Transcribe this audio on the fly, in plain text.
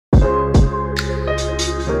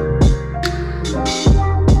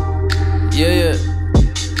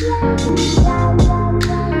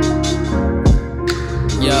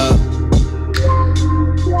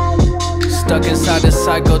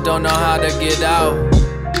cycle, don't know how to get out.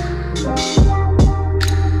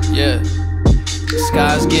 Yeah, the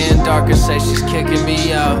sky's getting darker, say she's kicking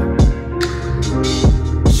me out.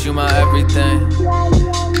 Shoot my everything.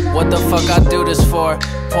 What the fuck I do this for?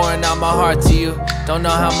 Pouring out my heart to you. Don't know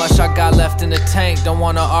how much I got left in the tank. Don't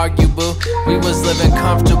wanna argue, boo. We was living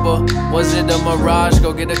comfortable. Was it a mirage?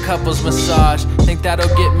 Go get a couple's massage. Think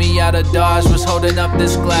that'll get me out of Dodge. Was holding up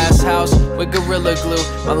this glass house with Gorilla Glue.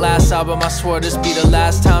 My last album, I swore this be the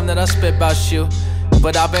last time that I spit about you.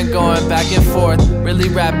 But I've been going back and forth. Really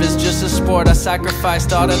rap is just a sport. I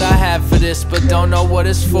sacrificed all that I had for this, but don't know what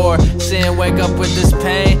it's for. Seeing wake up with this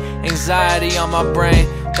pain, anxiety on my brain.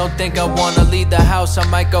 Don't think I wanna leave the house, I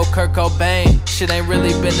might go Kurt Cobain. Shit ain't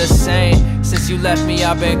really been the same since you left me.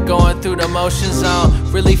 I've been going through the motions. I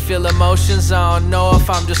don't really feel emotions. I don't know if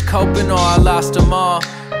I'm just coping or I lost them all.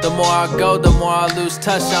 The more I go, the more I lose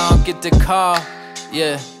touch. I don't get the call.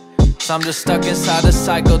 Yeah, so I'm just stuck inside a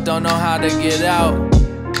cycle, don't know how to get out.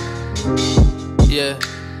 Yeah,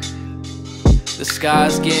 the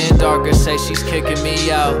sky's getting darker, say she's kicking me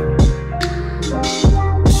out.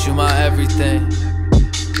 Shoot my everything.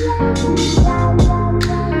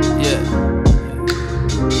 Yeah,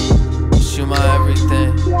 shoot my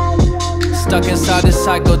everything. Stuck inside this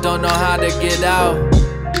cycle, don't know how to get out.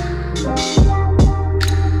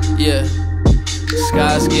 Yeah, the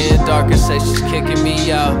sky's getting darker, say she's kicking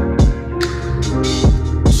me out.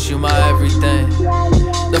 Shoot my everything.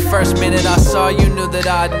 The first minute I saw you, knew that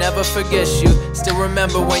I'd never forget you. Still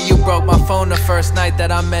remember when you broke my phone the first night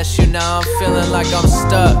that I met you. Now I'm feeling like I'm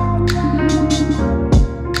stuck.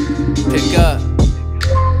 Pick up.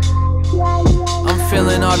 I'm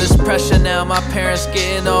feeling all this pressure now, my parents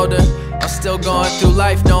getting older. I'm still going through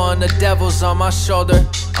life knowing the devil's on my shoulder.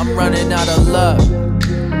 I'm running out of luck.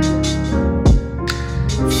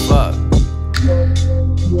 Fuck.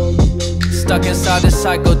 Stuck inside this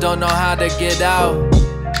cycle, don't know how to get out.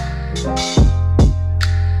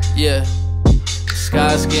 Yeah, the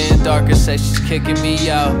sky's getting darker, say she's kicking me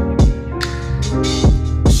out.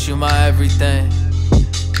 Shoot my everything.